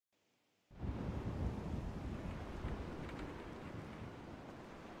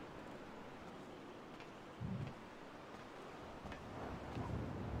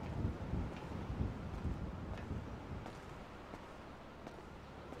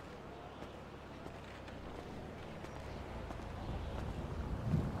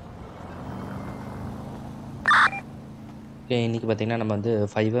Okay. இன்னைக்கு பார்த்தீங்கன்னா, நம்ம வந்து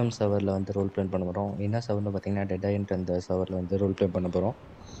 5M சர்வர்ல வந்து ரோல் ப்ளே பண்ண போறோம். என்ன சர்வர்னு பார்த்தீங்கன்னா, DeadEyeன்ற அந்த சர்வர்ல வந்து ரோல் ப்ளே பண்ண போறோம்.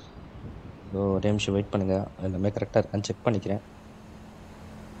 ஸோ ஒரே நிமிஷம் வெயிட் பண்ணுங்க. எல்லாமே கரெக்ட்டா இருக்கான்னு செக் பண்ணிக்கிறேன்.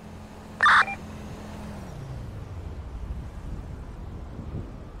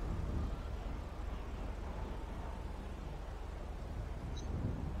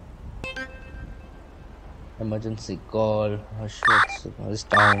 Emergency call. Ashwat is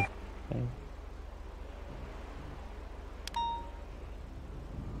down. Okay.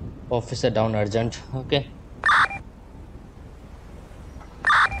 Officer down urgent. Okay.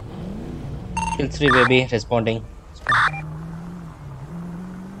 Kill 3 baby responding.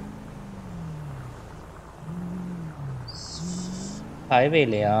 Highway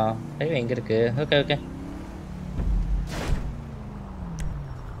இல்லையா? ஹைவே எங்க இருக்கு? Okay okay.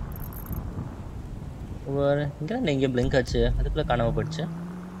 இங்க எங்க பிளிங்க் ஆச்சு? அதுக்குள்ள காணாம போயிடுச்சு.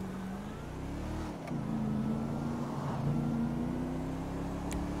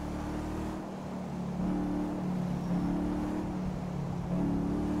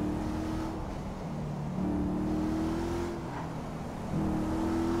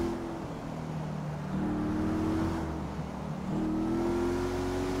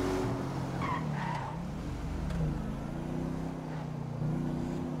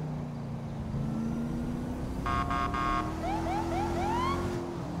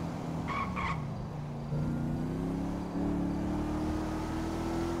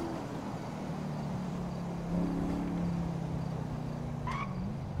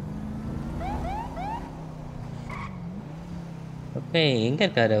 ஓகே, எங்க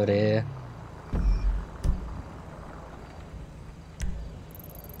இருக்காரு அவரு?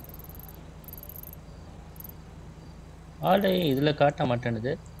 ஆளு இதுல காட்ட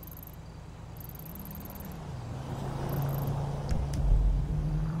மாட்டேனுது.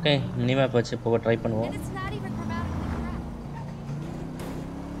 ஓகே, மினிமேப் வச்சு போக ட்ரை பண்ணுவோம்.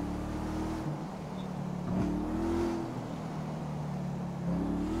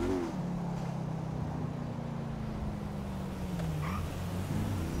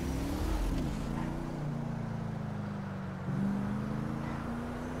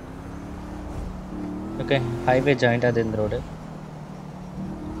 Okay highway joint ಆದಿಂದ road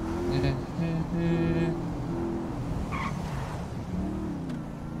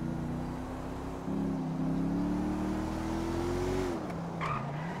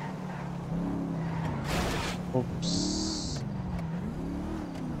oops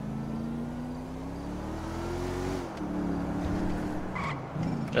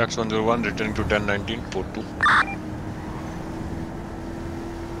X101 returning to 1019 port 2.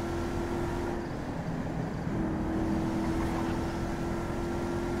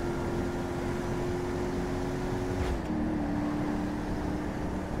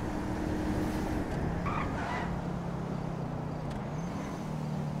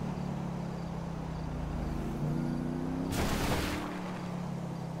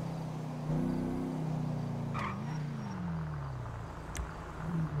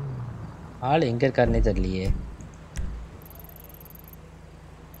 ஆள் எங்க இருக்காருன்னே தெரியலையே.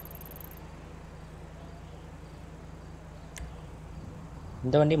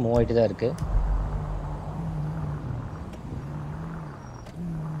 இந்த வண்டி மூவ் ஆகிட்டு தான் இருக்கு.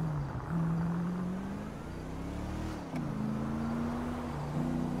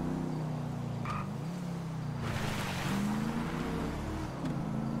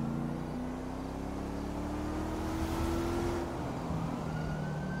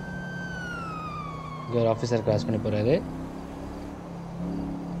 இங்கே ஒரு ஆஃபீஸர் கிராஸ் பண்ணி போகிறாரு.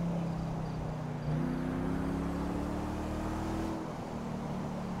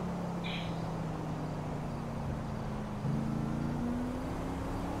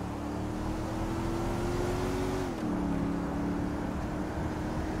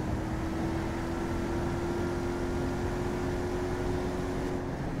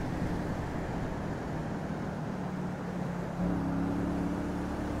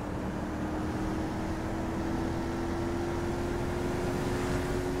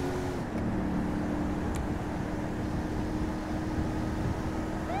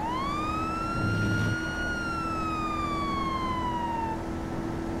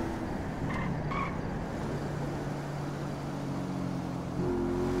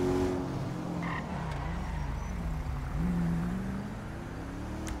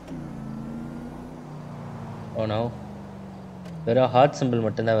 ஓ நோ, வெறும் ஹார்ட் சிம்பிள்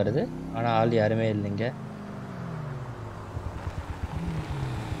மட்டும்தான் வருது, ஆனால் ஆள் யாருமே இல்லைங்க.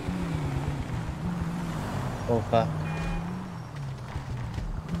 ஓப்பா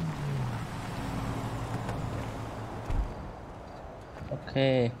okay,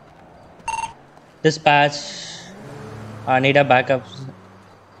 dispatch I need a backup.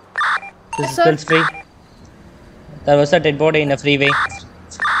 This is Sir. still free. There was a dead body in a freeway.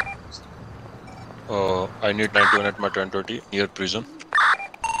 I need 91 at my 1020 near prison.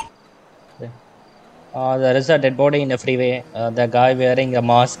 There is a dead body in a freeway. The guy wearing a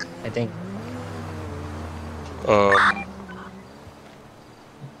mask, I think.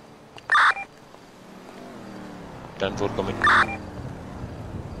 10-4 coming.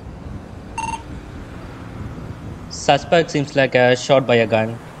 Suspect seems like a shot by a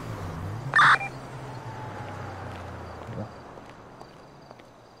gun.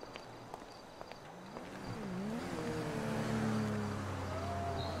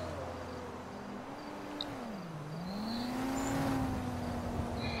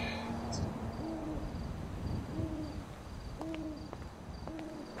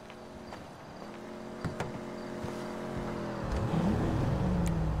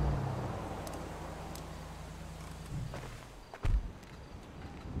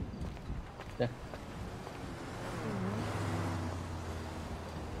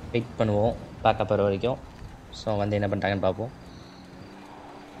 Wait பண்ணுவோம் backup வர வரைக்கும். So வந்து என்ன பண்ணுறாங்கன்னு பார்ப்போம்.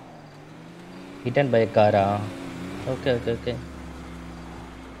 Hidden by காரா? Okay okay okay.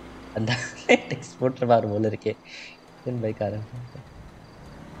 அந்த text போட்டுருப்பார் போல இருக்கே. ஹிட்டன் பை காரா.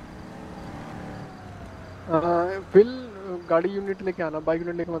 फिल गाड़ी यूनिट लेके आना, बाइक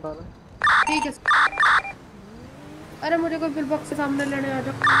यूनिट लेके मत आना। ठीक है। अरे मुझे कोई फिल बॉक्स के सामने लेने आ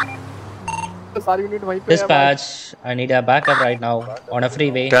जाओ। सारी यूनिट वहीं पे। Dispatch, I need a backup right now on a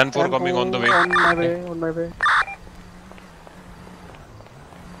freeway. 10-4 coming on the way. On my way.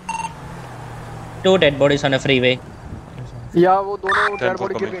 2 dead bodies on a freeway. या वो दोनों डेड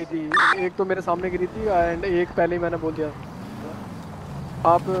बॉडी गिर गई थी। एक तो मेरे सामने गिरी थी एंड एक पहले ही मैंने बोल दिया।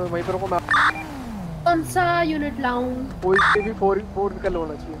 आप वहीं पर रुको, मैं कौन सा यूनिट लाऊं? कोई भी 4 व्हीकल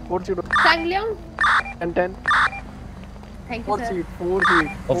होना चाहिए। 4 सीट टैंक ले आऊं? 10 thank you 4 sir. Seat 4 seat.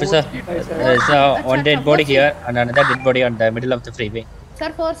 Officer, there is one dead body here and another dead body on the middle of the freeway. Sir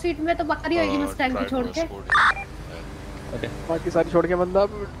 4 seat में तो बकरी होगी मस्टैंग को छोड़ के। Okay. बाकी सारी छोड़ के बंदा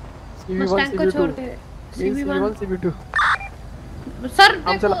मस्टैंग को छोड़ के CV1 CV2। सर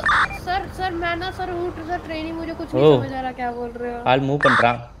देखो सर मैं ना सर रूट सर ट्रेनिंग मुझे कुछ नहीं समझ आ रहा क्या बोल रहे हो। I'll move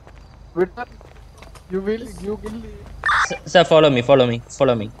पண்றான். You will Sir, follow me.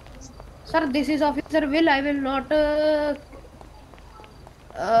 Sir, this is officer Will. I will not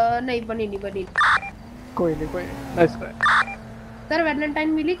नहीं बनी। कोई नहीं नाइस ट्राई। सर वैलेंटाइन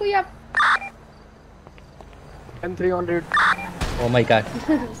मिली कोई आप? 10-300। Oh my god.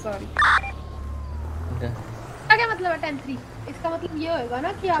 सॉरी। क्या मतलब है 10-3? इसका मतलब ये होगा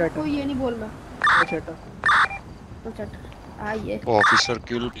ना कि आपको ये नहीं बोलना। अच्छा आइए। Officer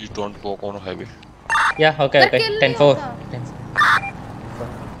kill, please don't walk on highway. Yeah, okay. 10-4.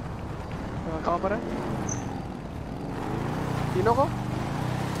 कहाँ पर है? तीनों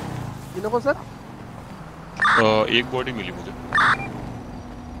को सर? एक बॉडी मिली मुझे।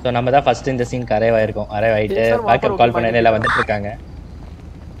 So நம்ம தான் first இந்த சீன் அரைவ் ஆயிருக்கோம். அரைவ் ஆயிட்டு பேக்கப் கால் பண்ண எல்லாம் வந்துட்டு இருக்காங்க.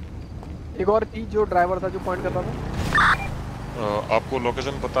 एक और थी जो ड्राइवर था जो पॉइंट कर रहा था। आपको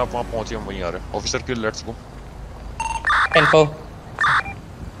लोकेशन पता, आप वहाँ पहुँचे, हम वहीं आ रहे हैं। Officer kill, let's go. 10-4.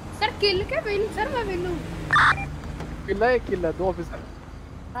 Sir किल क्या विल? सर मैं विल हूँ। किल है 2 ऑफिसर।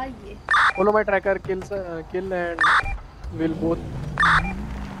 आइए। Follow my tracker, kill and will both.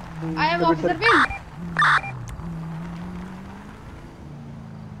 I am officer Will.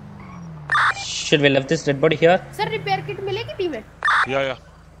 Should we leave this dead body here? Sir repair kit मिलेगी टीम में? Yeah.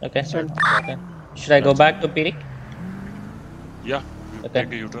 Okay. Should I go back to PD? Yeah. Okay.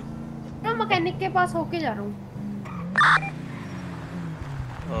 Take a U-turn. मैं mechanic के पास होके जा रहा हूँ।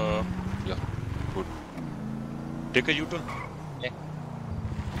 Yeah. Good. Take a U-turn.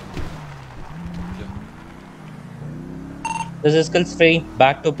 This is skills free.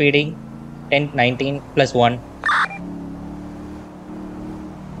 Back to PD. 10-19 plus 1.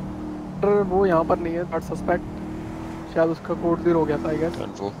 वो यहाँ पर नहीं है बट सस्पेक्ट शायद उसका कोड 0 हो गया था आई गेस।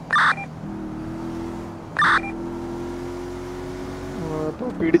 10-4. तो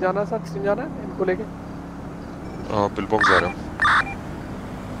पीडी जाना सर, किसने जाना है इनको लेके? पिल बॉक्स जा रहा हूँ।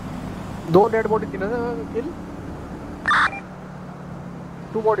 2 डेड बॉडी थी ना किल?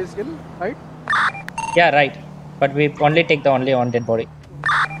 2 bodies kill, right? Yeah, right. But we only take the only one dead body.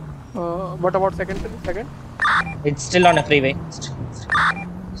 What about second? It's still on a freeway.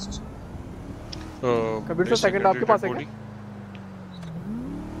 Kabir sir second आपके पास है क्या?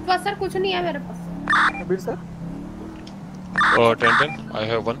 बस सर कुछ नहीं है मेरे पास। Kabir sir 10-10 I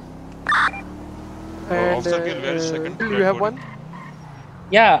have one. Officer kill, where is second? You have one?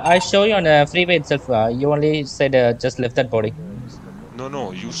 Yeah, I show you on the freeway itself. You only said just left that body. No,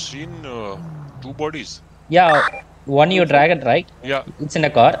 you seen 2 bodies. Yeah, One you drag it, right? Yeah. It's in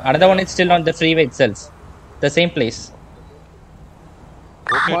a car. Another one is still on the freeway itself. The same place.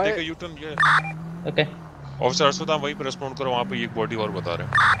 Okay, Why- take a U-turn. Yeah. Okay. Officer Arshad वहीं पे respond करो, वहाँ पे एक body और बता रहे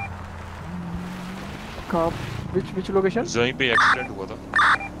हैं। कहाँ? which location? वहीं पे एक्सीडेंट हुआ था।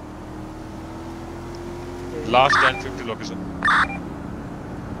 Last 1050 location.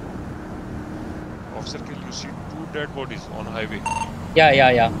 Officer, can you see 2 dead bodies on highway?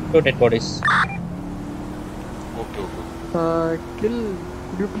 Yeah. 2 dead bodies. Okay. Kill,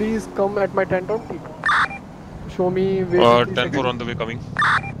 could you please come at my tent on? Show me where. 10-4 on the way coming.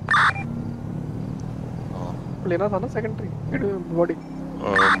 लेना था ना secondary body.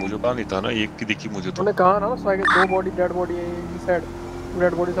 मुझे पता नहीं था ना, एक की दिखी मुझे तो। उन्होंने कहा ना स्वागत 2 बॉडी डेड बॉडी है इस side, 2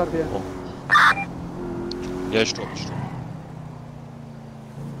 dead bodies are there. Yeah, stop.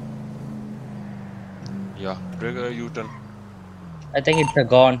 Yeah, take a U-turn. I think it's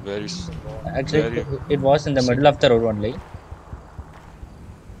gone. Where is? Actually, it was in the middle of the road only.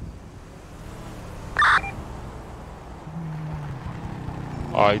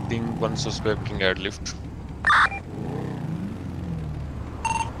 I think one suspect can add lift.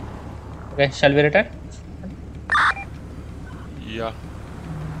 Okay, shall we return? Yeah.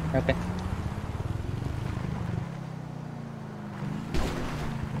 Okay.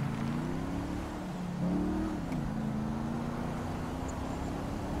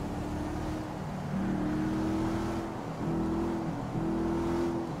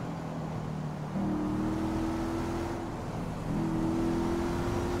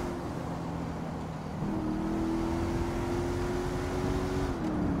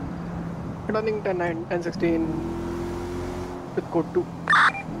 Running 10-16 with code 2.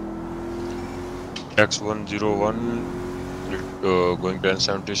 X101 going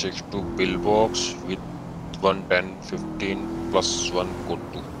 1076 to pillbox with 11015 plus 1 code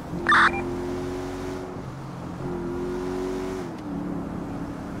 2.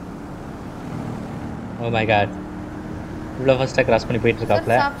 Oh my god. इவ்வளவு fast cross பண்ணி போயிட்டு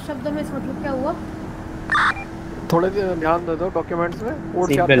இருக்காப்ல. साफ शब्दों में इस मतलब क्या हुआ? थोड़े ध्यान दे दो डॉक्यूमेंट्स में। और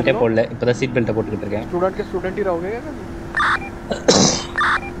सीट बेल्ट போடல, இப்போதான் सीट बेल्ट போட்டுக்கிட்டு இருக்கேன்। स्टूडेंट के स्टूडेंट ही रहोगे क्या?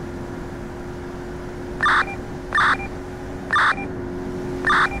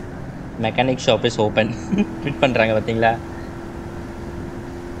 Mechanic shop is open. Tweet பண்றாங்க பாத்தீங்களா?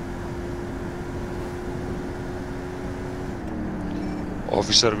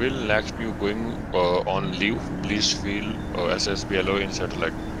 Officer will next you going on leave. Please fill SSBLO in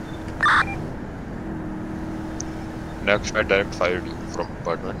satellite. Next I direct fired you from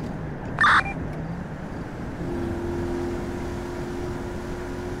apartment.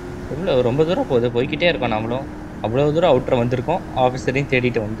 ரொம்ப தூரம் போய்கிட்டே இருக்கோம் நாமளும். அவ்வளவு தூரம் அவுட்டர் வந்திருக்கோம். ஆஃபீஸரையும்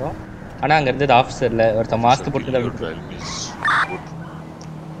தேடிட்டு வந்தோம். ஆனா அங்க இருந்தது ஆஃபீஸர்ல ஒருத்த மாஸ்க் போட்டு தான் விட்டு.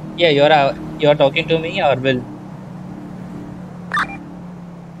 Yeah, you are talking to me or will?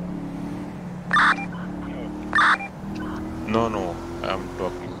 No, I am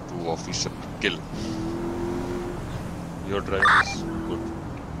talking to Officer Kill. Your driving is good.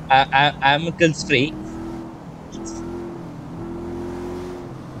 I am kills free.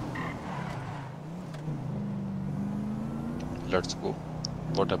 Let's go.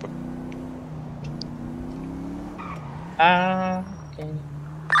 What happened? Okay.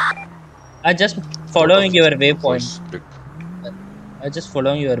 I just following your waypoint. I just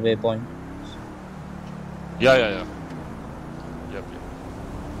following your waypoint. Yeah. Yep.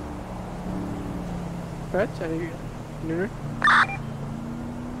 Patch, I need it.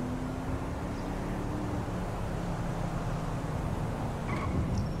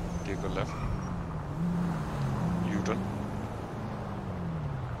 Take a left. U-turn.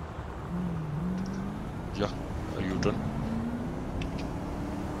 Yeah, a U-turn.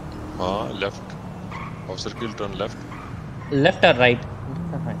 Left. Officer Kill, turn left. Left or right?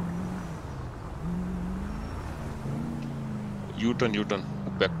 U-turn.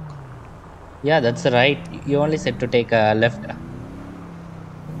 Back. Yeah, that's right. You only said to take a left.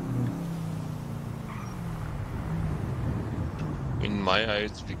 In my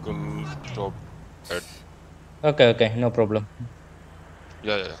eyes, vehicle stop at. Okay, no problem.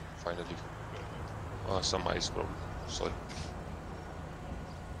 Yeah. Finally. Some eyes problem. Sorry.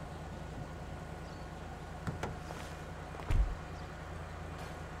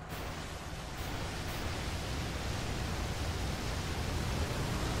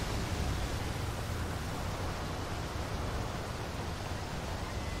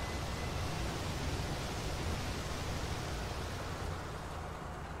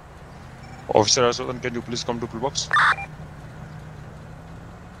 Officer Aswadan, can you please come to pillbox?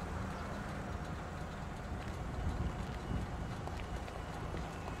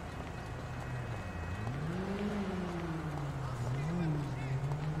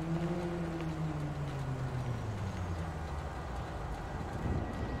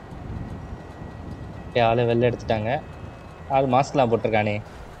 ஆளை வெளில எடுத்துட்டாங்க. ஆள் மாஸ்க்லாம் போட்டிருக்கானே,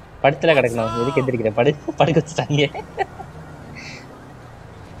 படுத்துல கிடக்கணும், எதுக்கு எந்திரிக்கிற, படுக்க வச்சுட்டாங்க.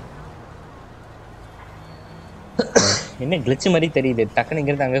 என்ன கிளிச்சு மாதிரி தெரியுது, டக்குனு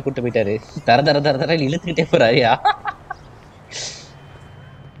இங்கிருந்து அங்க கூட்டு போயிட்டாரு. தர தர தர தர இழுத்துக்கிட்டே போறாரியா.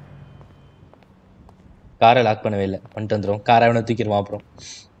 காரை லாக் பண்ணவே இல்லை, பண்ணிட்டு வந்துடும். காரை அவனை தூக்கிடுவான் அப்புறம்.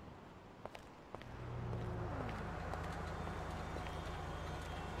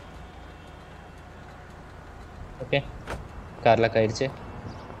 ஓகே, கார் லாக் ஆயிடுச்சு.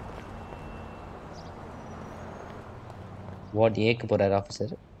 வார்ட் ஏக்கு போறாரு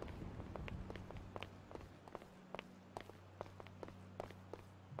ஆஃபீஸர்.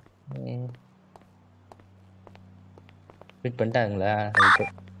 ஃபிட் பண்ணிட்டாங்களா? Right.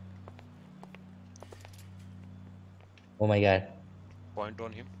 Oh my God. Point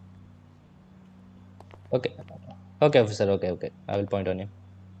on him. Okay okay officer, okay okay, I will point on him.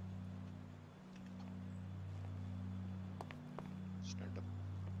 Stand up.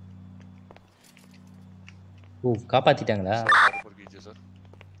 O, காப்பாத்திட்டாங்களா? Sir, हाथ ऊपर कीजिए sir.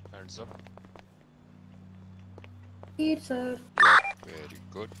 Hands up. Here, sir. Yeah, very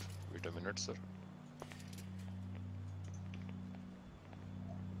good. Wait a minute sir.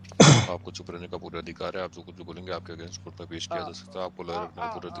 आपको चुप रहने का पूरा अधिकार है। आप जो कुछ भी बोलेंगे आपके अगेंस्ट कोर्ट में पेश किया जा सकता है। आपको लॉयर रखने का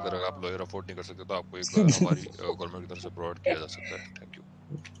पूरा अधिकार है। आप लॉयर अफोर्ड नहीं कर सकते तो आपको एक लॉयर हमारी गवर्नमेंट की तरफ से प्रोवाइड किया जा सकता है। Thank you.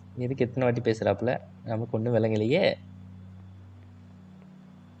 எதுக்கு எத்தனை வாட்டி பேசுறாப்புல, நமக்கு ஒன்றும் விளங்கலையே.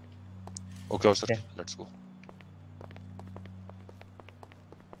 Okay officer, let's go.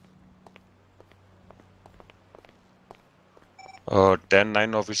 Uh,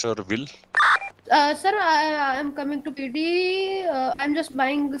 10-9 officer will. Sir, I am coming to PD. I'm just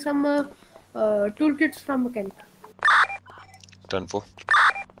buying some toolkits from mechanic. 10-4.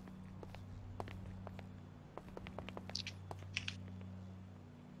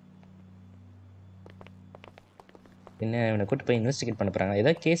 என்ன இவனை கூட்டு போய் இன்வெஸ்டிகேட் பண்ண போறாங்க,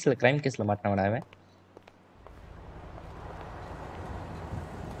 ஏதாவது கேஸ்ல, கிரைம் கேஸ்ல மாட்டினவனா அவன்.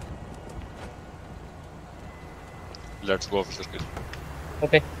 Let's go officer kill.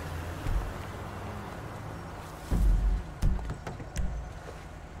 Okay.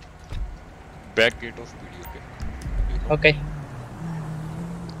 Back gate of PD, okay? Okay.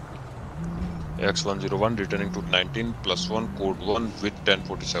 X101 returning to 19+1 code 1 with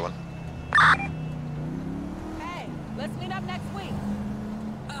 1047. Hey, let's meet up next week.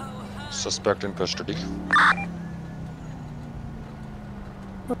 Suspect in custody.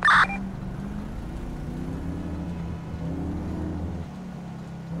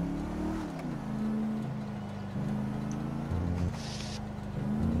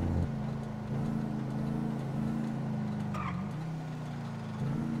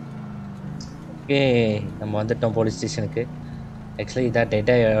 Okay, நம்ம வந்துட்டோம் போலீஸ் ஸ்டேஷனுக்கு. ஆக்சுவலி இதான்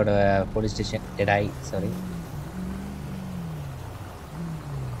டெடாயோட police station. டெடாய், sorry,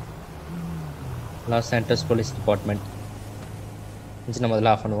 loss Santos police department. இன்ஜினை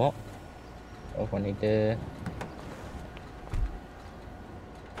முதல்ல of பண்ணுவோம். Of பண்ணிவிட்டு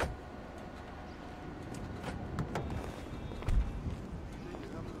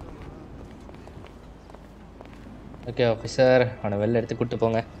okay officer, அவனை வெளில எடுத்து கூப்பிட்டு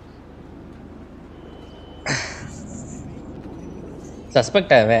போங்க.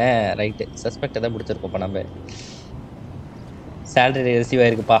 சஸ்பெக்ட் அவன், ரைட்டு, சஸ்பெக்டை தான் பிடிச்சிருக்கோம். இப்போ நம்ம சேலரி ரிசீவ்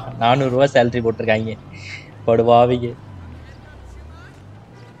ஆயிருக்குப்பா, 400 ரூபா சேலரி போட்டிருக்காங்க, படுவாவிங்க.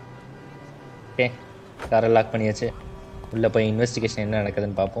 ஓகே, காரை லாக் பண்ணியாச்சு. உள்ளே போய் இன்வெஸ்டிகேஷன் என்ன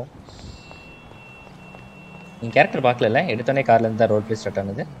நடக்குதுன்னு பார்ப்போம். நீங்கள் கேரக்டர் பார்க்கல, எடுத்தோடனே கார்லேருந்து தான் ரோல் ப்ளே ஸ்டார்ட்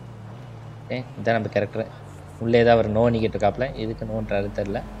ஆனது. ஓகே, இதுதான் நம்ம கேரக்டர். உள்ளே தான் அவர் நோ நீக்கிட்டு இருக்காப்புல, எதுக்கு நோன்றாரு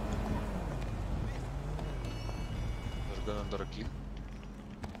தெரில.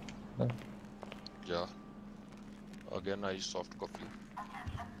 Yeah. Again, I soft copy.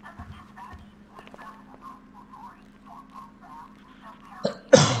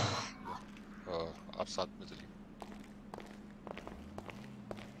 आप साथ में चलिए.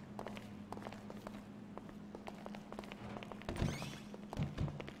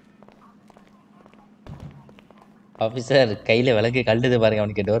 ஆஃபீஸர், கையில் விளக்கு கழுது பாருங்க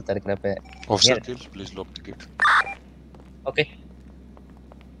அவனுக்கு door திறக்கிறப்ப. Officer kill, please lock the gate. Okay.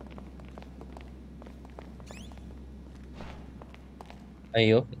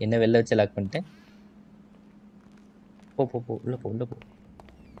 ஐயோ, என்ன வெளில வச்சு லாக் பண்ணிட்டேன். போ போ போ, உள்ள போ உள்ள போ.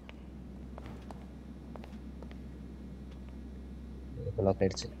 இப்போ லாக்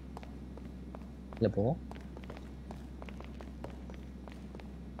ஆயிடுச்சு. இல்லை போவோம்.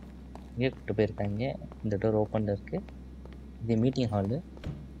 இங்கே கூப்பிட்டு போயிருக்காங்க. இந்த டோர் ஓப்பனில் இருக்கு. இது மீட்டிங் ஹாலு.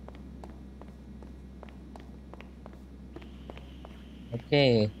 ஓகே,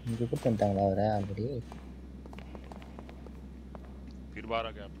 இங்க கூட்டு வந்துட்டாங்களா அவரை ஆல்ரெடி? फिर बाहर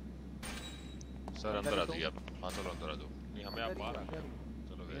आ गया आप? सर अंदर आ जाइए आप। हाँ चलो अंदर आ जाओ। नहीं हमें आप बाहर आ गए।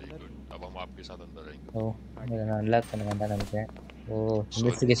 चलो वेरी गुड। अब हम आपके साथ अंदर आएंगे। ஓ நான் அன்லாக் பண்ண வேண்டாம் நினைக்கிறேன். ஓ सॉरी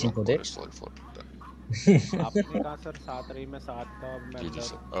இன்வெஸ்டிகேशन போகுது. Sorry for that. आपने कहा सर 7 रही मैं 7 का मैं जी जी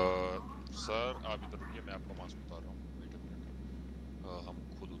अंदर। सर आप इधर रुकिए मैं आपका मास्क उतार रहा हूँ। Wait a minute. हम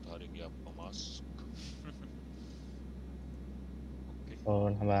खुद उतारेंगे आपका मास्क। ओके ஓ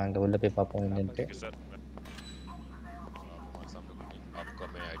நம்ம அங்க உள்ள போய் பார்ப்போம் என்னன்ட்டு. ठीक है सर आप हमारे सामने घूमिए। आपका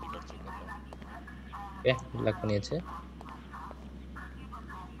मैं आईडी कार्ड चेक करता हूँ। ஓகே லாக் பண்ணியாச்சு.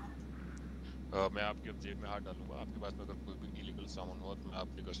 मैं आपके अब जेब में हाथ डालूंगा। आपके पास में अगर कोई भी इलीगल सामान हो तो मैं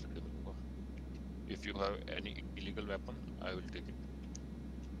आपकी कस्टडी में लूंगा। If you have any illegal weapon I will take it.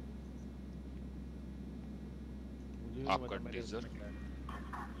 आपका टेजर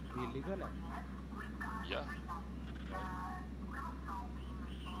इलीगल है या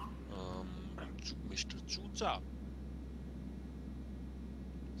मिस्टर चूचा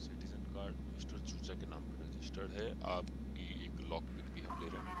सिटीजन कार्ड मिस्टर चूचा के नाम पर रजिस्टर्ड है। आपकी एक लॉक पिक भी हम ले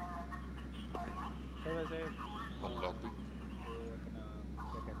रहे हैं। तो वैसे लॉक पिक अपना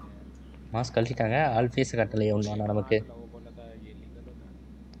क्या कहते हैं மாஸ்க் கழட்டிட்டாங்க. ஆல் ஃபேஸ் கட்டலையே ஒண்ணு நமக்கு. वो बोला था ये लीगल होता है।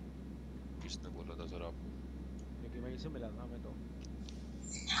 किसने बोला था सर आपको? क्योंकि वहीं से मिला था हमें तो।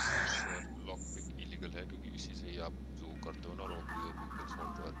 सर लॉक पिक इलीगल है क्योंकि इसी से ही आप जो करते हो ना रॉबरी और व्हीकल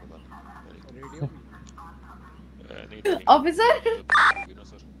सॉफ्टवेयर पता नहीं रेडियो नहीं ऑफिसर होगी ना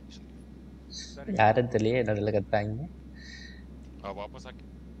सर इसलिए। யாரும் தெரியல நடுல கத்துறாங்க. आप वापस आके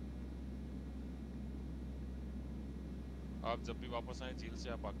आप जब भी वापस आए जेल से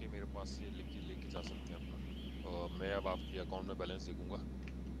आप आके मेरे पास से लेके जा सकते हैं अपना। मैं अब आपके अकाउंट में बैलेंस देखूंगा।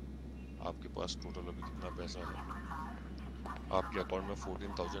 आपके पास टोटल अभी कितना पैसा है? आपके अकाउंट में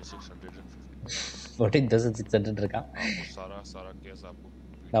 14,650 14,600 இருக்கான். आपको सारा केस आपको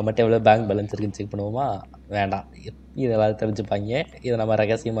நம்மகிட்ட எவ்வளவு பேங்க் பேலன்ஸ் இருக்குன்னு செக் பண்ணுவோமா? வேண்டாம், இதெல்லாம் தெரிஞ்சுப்பாங்க. இதை நம்ம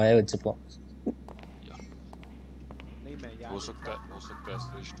ரகசியமாவே வச்சுப்போம். नहीं मैं हो सकता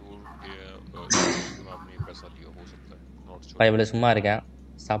है स्टोर के में आपने पैसा लिया हो सकता है नॉट श्योर। பைபிள் சும்மா இருக்கேன்,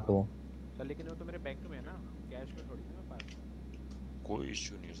 சாப்பிடுவோம். सर लेकिन वो तो मेरे बैंक में है ना, कैश में थोड़ी ना मेरे पास। कोई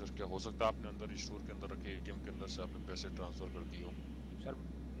इश्यू नहीं है सर। क्या हो सकता है आपने अंदर स्टोर के अंदर रखे एटीएम के अंदर से आपने पैसे ट्रांसफर कर दिए हो? सर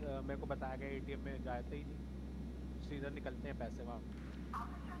मेरे को बताया गया एटीएम में जाते ही नहीं, सीधा निकलते हैं पैसे वहाँ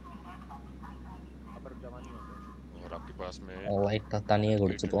पर जमा नहीं होते। और आपके पास में லைட்டா தண்ணியே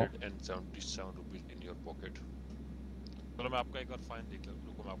குடிச்சுப்போம். 877 रुपीस इन योर पॉकेट। चलो मैं आपका एक बार फाइन देख लेता हूं।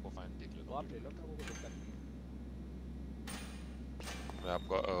 रुको मैं आपको फाइन देख लेता हूं। आप ले लो, तो वो कोई दिक्कत नहीं है। मैं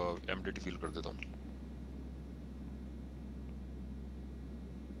आपका एमडीटी फिल कर देता हूं।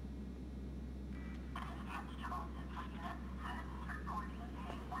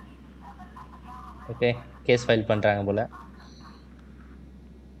 ஓகே கேஸ் ஃபைல் பண்றாங்க போல.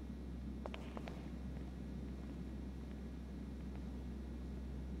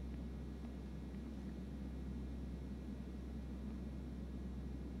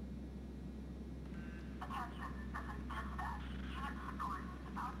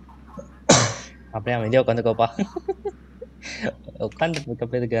 அப்படியே அமைதியா உட்காந்துக்கோப்பா. உட்காந்துட்டு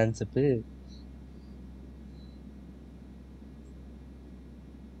இருக்கப்ப எதுக்கு ஆன்சப்பு?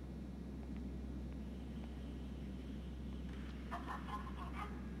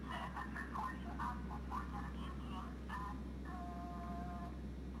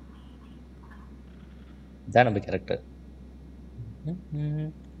 இதான் நம்ம கேரக்டர்.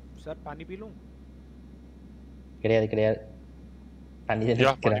 सर पानी पी लूं? கிடையாது கிடையாது, தண்ணி தான் पानी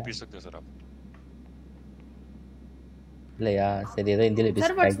நினைக்கிறேன். पी सकते हैं सर आप। இல்லையா? சரி ஏதோ இந்தியில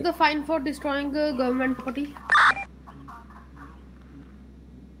Sir, what's the fine for destroying government property?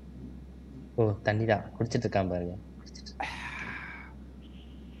 ஓ தண்ணி தான் குடிச்சிட்டு இருக்கான் பாருங்க.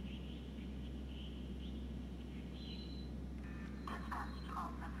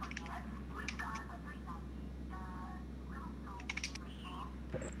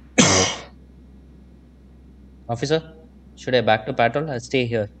 Officer, should I back to patrol or stay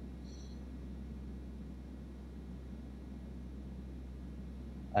here?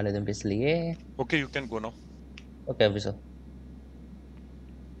 आलेदम इसलिए okay you can go now. Okay officer.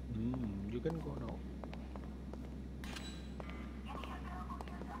 You can go now.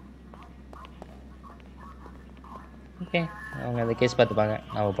 Okay அவங்க அந்த கேஸ் பார்த்துப்பாங்க,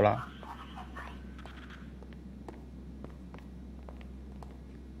 நாம போகலாம்.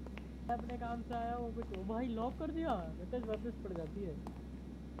 अपने काम से आया वो कुछ भाई लॉक कर दिया, मैसेज वापस पड़ जाती है।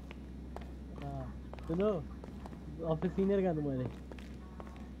 हाँ सुनो, ऑफिस सीनियर का तुम्हारे,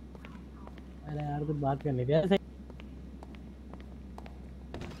 अरे यार कुछ बात करनी थी ऐसे।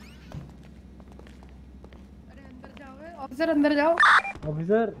 अरे अंदर जाओ ऑफिसर, अंदर जाओ।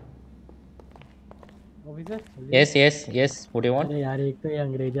 Officer officer Yes, yes, yes. What do you want? अरे यार एक तो ये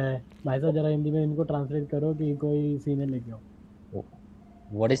अंग्रेजा है भाई साहब जरा हिंदी में इनको ट्रांसलेट करो कि कोई सीनियर लेके आओ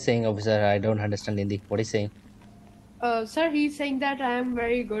What is saying, officer? I don't understand Hindi. What is saying? Sir, he's saying that I am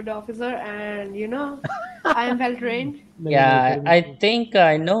very good officer and I am well trained. Yeah, I think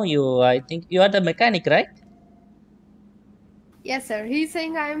I know you. I think you are the mechanic, right? Yes, sir. He's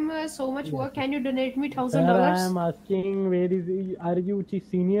saying I am so much work. Can you donate me Sir, I $1,000? am asking where is are you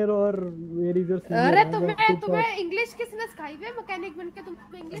senior or where is your senior? अरे तुम्हें English किसने सिखाई है mechanic बनके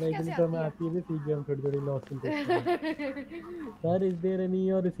तुम्हें English कैसे तो मैं आती है सीख गया थोड़ी थोड़ी loss sir is there any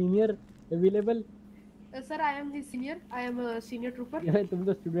your senior available sir I am his senior I am a senior trooper यार तुम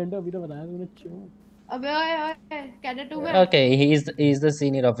तो स्टूडेंट हो अभी तो बताया तुमने क्यों अबे ओए कैडेट हूं मैं Okay, he is the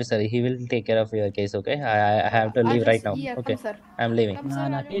senior officer. He will take care of your case. Okay, I have to leave right now. Okay, I'm leaving.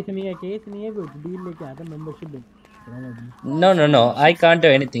 ना केस नहीं है कुछ डील लेके आता membership they No. I can't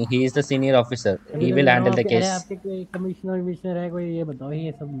do anything. He is the senior officer. He will handle the case. आपके कोई commissioner है कोई ये बताओ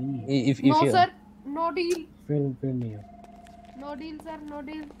ये सब नहीं है If no you sir no deal फिर नहीं है no deal sir no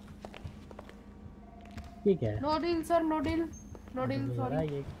deal ठीक है no deal sir no deal sorry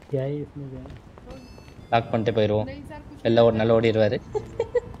ये क्या है इसमें क्या है லாக் பண்ணிட்டு போயிடுவோம் नहीं sir कुछ எல்லாம் ஒரு நாள் ஓடிடுவாரு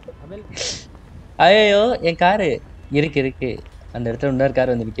ஐயோ என் காரு இருக்கு அந்த இடத்துல இன்னொரு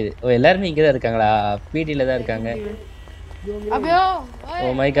கார் வந்து நிக்குது ஓ எல்லாருமே இங்கே தான் இருக்காங்களா பிடில தான் இருக்காங்க अबे ओए ஓ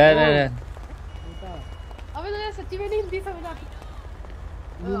மை காட் अबे तो सच्ची में नहीं हिंदी समझ आती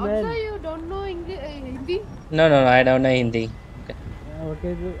अच्छा you don't know Hindi No, I don't know Hindi. Okay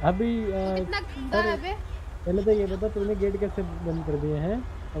अभी कितना गंदा है बे पहले तो ये बता तूने गेट कैसे बंद कर दिए हैं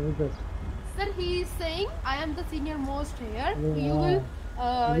अभी तक Sir, he is saying I am the senior most here. You will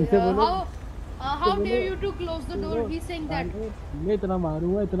how dare you to close the door? He's saying that. मैं इतना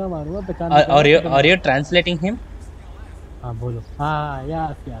मारूंगा पहचान Are you translating him? हाँ बोलो हाँ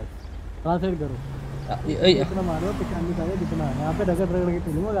यस ट्रांसलेट करो इतना मारूंगा पहचान नहीं पाएगा जितना यहाँ पे रगड़ के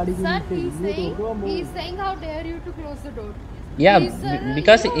चलूंगा गाड़ी की Sir, he's saying how dare you to close the door? Yeah,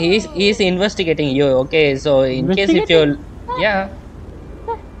 because he is investigating you. Okay, so in case if you yeah.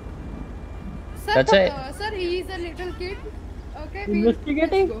 Sir, That's it. Sir, he is a little kid. Okay.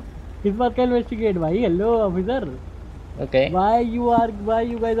 Investigating? किस बात का investigate भाई hello officer Okay. Why you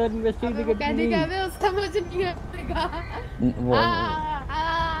guys are investigating कहने क्या है उसका मुझे नहीं आएगा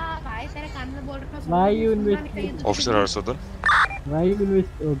भाई तेरे कान में बोल रहा हूँ Why you investigate Officer Arsadan. Why you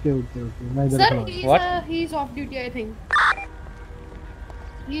invest okay मैं इधर Sir, खड़ा he is off duty I think.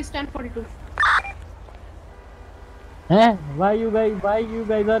 He is 10:42. हैं why you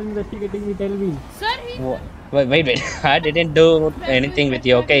guys are investigating me tell me Sir, he Wait. I didn't do anything with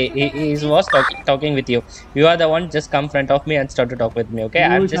you. Okay, he was talking with you. You are the one just come front of me and start to talk with me. Okay,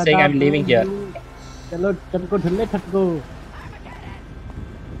 I'm just saying I'm leaving here. चलो चटको ढुल्ले छटको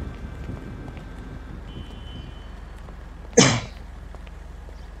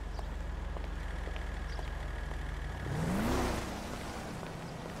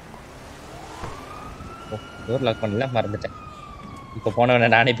door lock பண்ணல மறந்துட்டேன் இப்போ போனவனை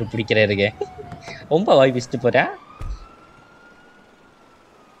நானே இப்போ பிடிக்கிறேன் இருக்கேன் ரொம்ப வாய் பிச்சுட்டு போறேன்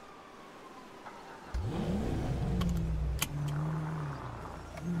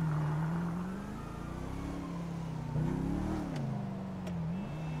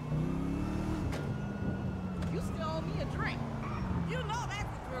You still owe me a drink. You know that's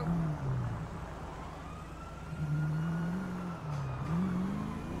the truth.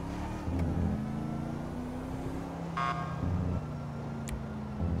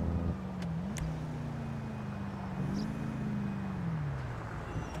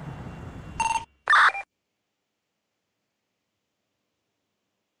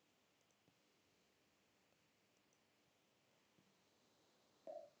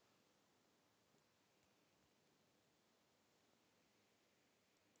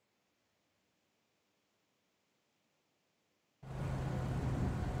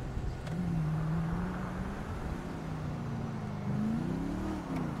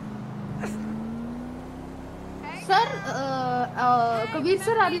 Sir, Kabir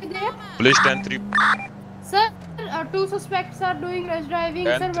sir, are you there? Police 10-3. Sir, two suspects are doing rash driving.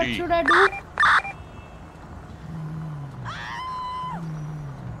 Sir, what 10-3. should I do?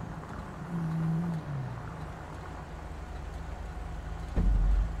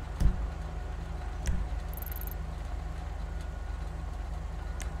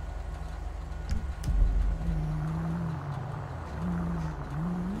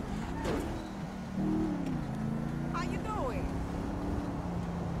 How you doing?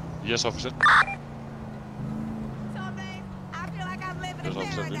 Yes, officer. Some days I feel like I'm living in Yes,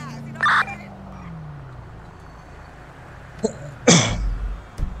 officer. paradise. You know what I'm saying?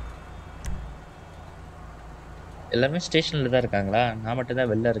 எல்லாமே ஸ்டேஷன்ல தான் இருக்காங்களா? நான் மட்டும்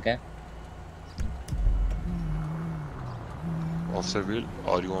தான் வெளில இருக்கேன். Officer Will,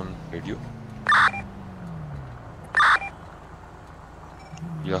 are you on radio?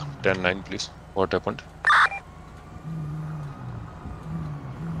 Yeah, 10-9 please. What happened?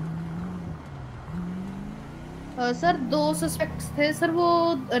 Sir 2 suspects थे सर, वो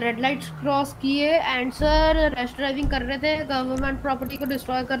रेड लाइट्स क्रॉस किए एंड सर रैश ड्राइविंग कर रहे थे, गवर्नमेंट प्रॉपर्टी को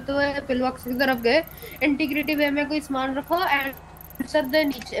डिस्ट्रॉय करते हुए पिल बॉक्स की तरफ गए, इंटीग्रिटी वे में कोई सामान रखा एंड सर दे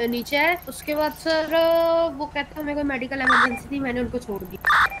नीचे है। उसके बाद सर वो कहते हैं मेरे को मेडिकल इमरजेंसी थी, मैंने उनको छोड़ दिया।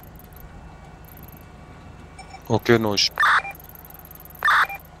 Okay, no issue.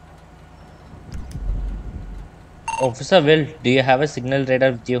 Officer Will, do you have a signal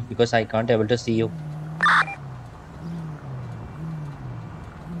radar with you? Because I can't able to see you.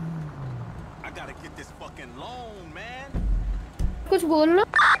 कुछ बोलना।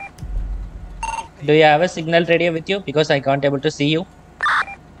 Do you have a signal radio with you? Because I can't able to see you.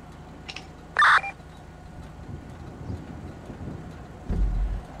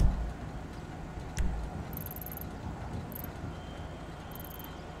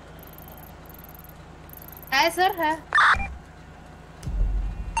 है sir, है।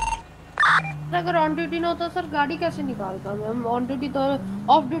 अगर on duty ना होता sir गाड़ी कैसे निकालता मैं? ऑन ड्यूटी तो,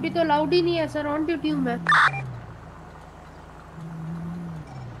 ऑफ ड्यूटी तो अलाउड ही नहीं है सर, ऑन ड्यूटी हूँ मैं।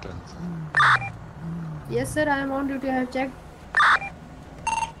 Yes sir, I am on duty. I have checked.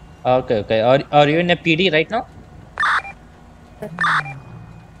 Okay. Are you in a PD right now?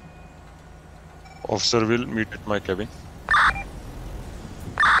 Officer Will, meet at my cabin.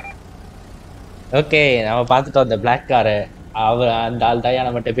 Okay, நம்ம பார்த்துட்டோம் அந்த black காரை. அந்த ஆள் தான்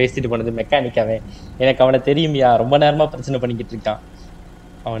நம்மகிட்ட பேசிட்டு போனது, மெக்கானிக்காவே. எனக்கு அவனை தெரியுமியா, ரொம்ப நேரமா பிரச்சனை பண்ணிக்கிட்டு இருக்கான்.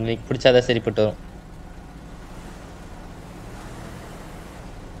 அவனுக்கு பிடிச்சாதான் சரிப்பட்டு வரும்.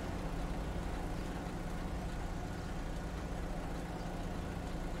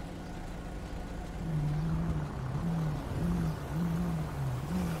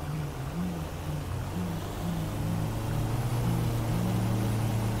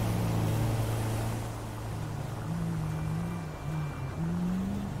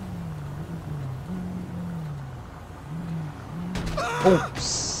 Oh,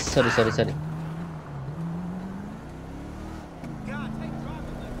 sorry.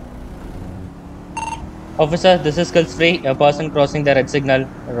 Officer, this is skills free. A person crossing the red signal,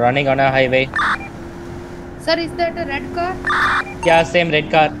 running on a highway. Sir, is that a red car? Yeah, same red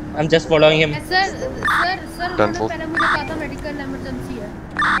car. I'm just following him. Yes, sir, उन्होंने पहले मुझे कहा था medical emergency है.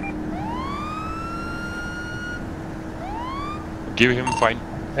 Give him fine.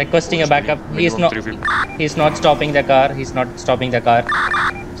 Requesting a backup. He's not stopping the car.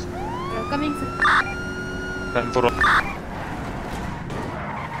 Coming sir. Run for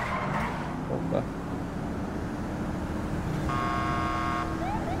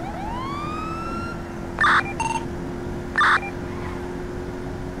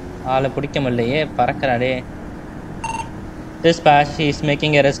ஆளை பிடிக்க முடியலையே, பறக்கறானே. Dispatch, he is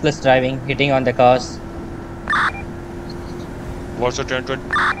making a restless driving, hitting on the cars. What's the 10-20?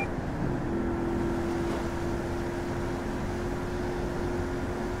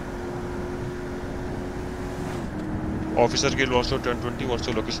 Officer Gill, what's your 10-20? What's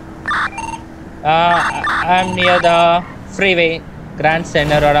your location? I'm near the freeway, Grand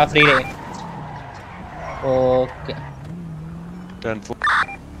Senora Freeway. Okay. 10-4.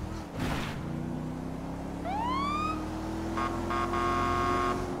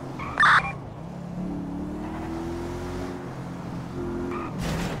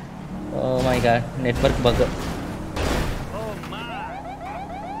 Oh my god, network bug.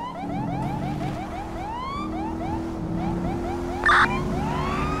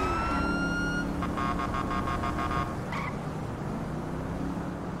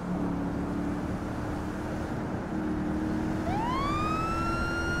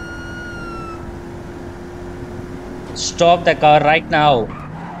 Stop the car right now.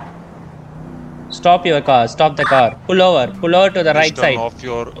 Stop your car. Stop the car. Pull over to the right side. Turn off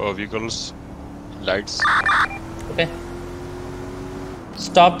your vehicle's lights. Okay.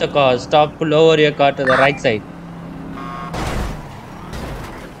 Stop the car. Pull over your car to the right side.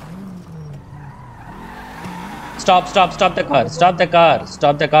 Stop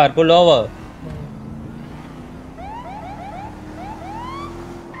the car. Pull over.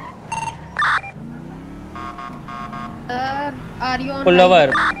 Are you on? Pull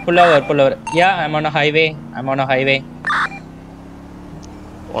over. Yeah, I'm on a highway.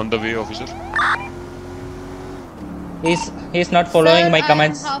 On the way, officer. He's not following Sir, my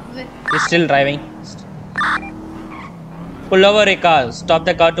commands. halfway. He's still driving. Pull over a car. Stop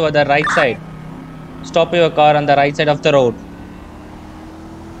the car to the right side. Stop your car on the right side of the road.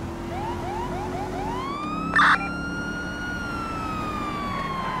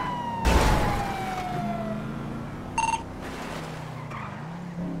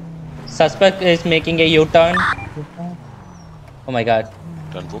 Suspect is making a U-turn. Oh my god.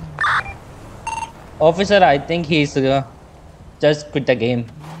 10-4. Officer, I think he's just quit the game.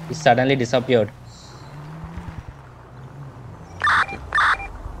 He suddenly disappeared.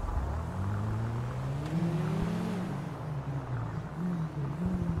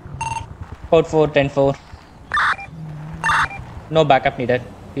 Code 4, 10-4. No backup needed.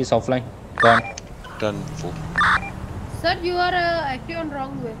 He's offline. Gone. 10-4. Sir, you are acting on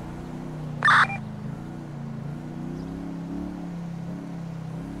wrong way.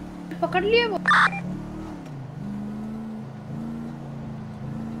 पकड़ लिए वो.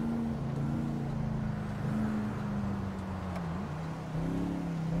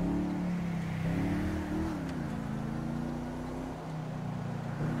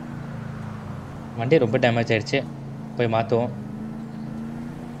 வண்டி ரொம்ப damage ஆயிடுச்சு. போய் மாத்துவோம்.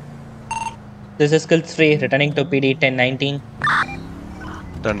 This is skills 3 returning to PD 1019.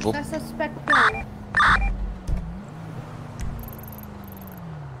 10-4. Sir, suspect क्या हुआ?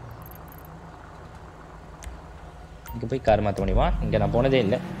 இங்க போய் கார் மாத்த முடியுமா? இங்க நான் போனதே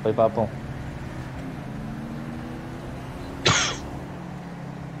இல்லை. போய் பார்ப்போம்.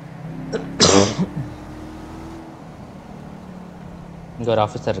 இங்க ஒரு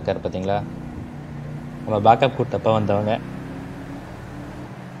ஆஃபீஸர் இருக்கார் பாத்தீங்களா? நம்ம பேக்கப் கூட்டப்ப வந்தவங்க.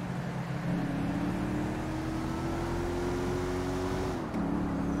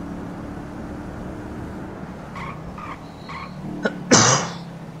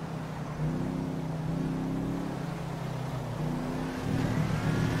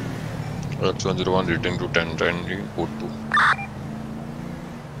 X101 returning to 10-10 code 2.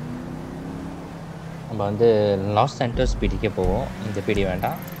 நம்ம வந்து லாஸ் சாண்டோஸ் பிடிக்க போவோம். இந்த பிடி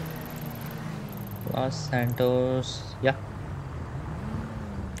வேண்டாம். லாஸ் சாண்டோஸ் யா.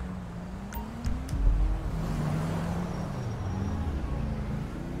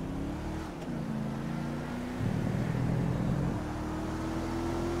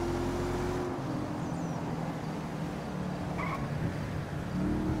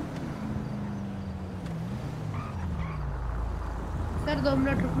 सर 2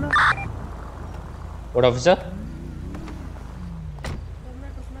 मिनट रुकना. What officer? 2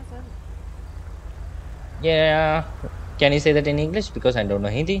 मिनट रुकना sir. Yeah. Can you say that in English because I don't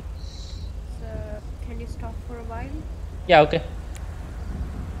know Hindi? Sir, can you stop for a while? Yeah, okay.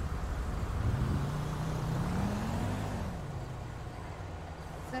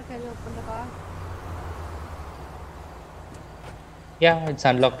 Sir, can you open the car? Yeah, it's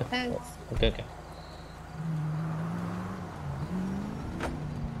unlocked. Thanks. Okay, okay.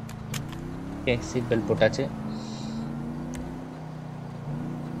 Okay, seat belt போட்டாச்சு.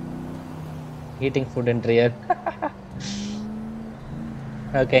 Eating food in rear.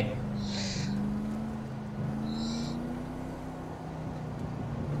 Okay.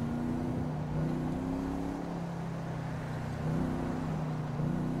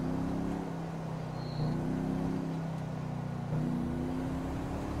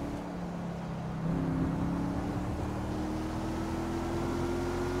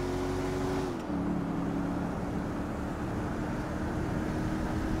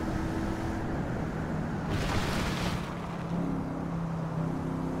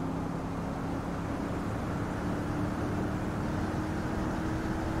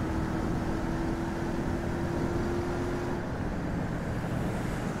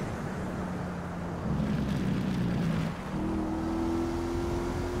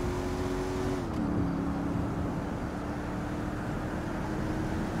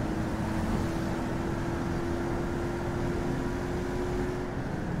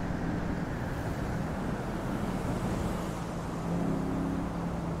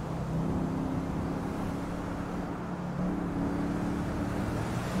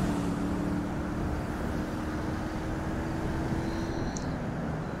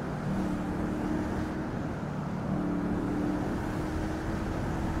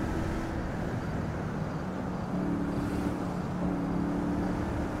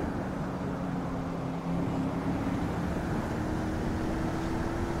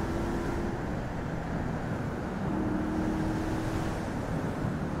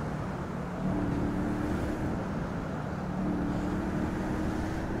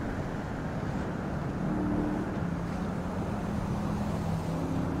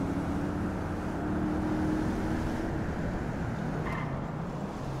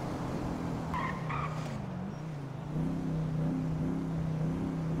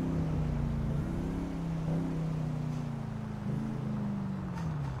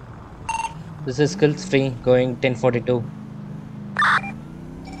 This is skills free, going 1042.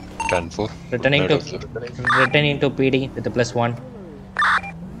 10-4. Returning to PD with a +1.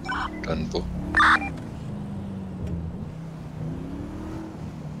 10-4.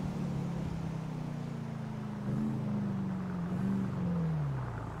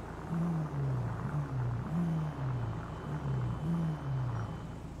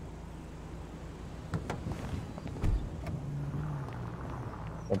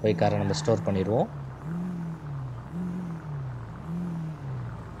 போய் காரை நம்ம store பண்ணிடுவோம்.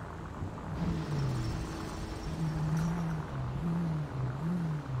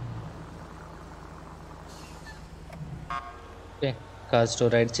 Okay, car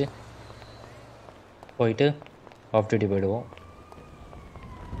store ஆயிடுச்சு. போயிட்டு of duty போயிடுவோம்.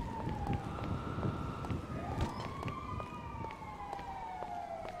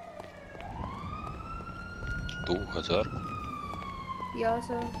 या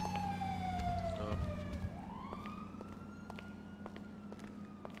sir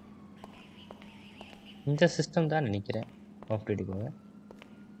இந்த சிஸ்டம் தான் நினைக்கிறேன். ஆஃப் டியூட்டி போங்க.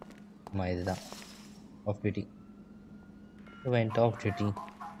 ஆமாம், இதுதான் of duty. Went off duty.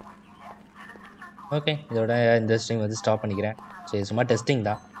 Okay, இதோட இந்த ஸ்ட்ரீம் வந்து ஸ்டாப் பண்ணிக்கிறேன். சரி, சும்மா டெஸ்டிங்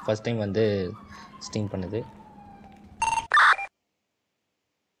தான். ஃபர்ஸ்ட் டைம் வந்து ஸ்ட்ரீம் பண்ணுது.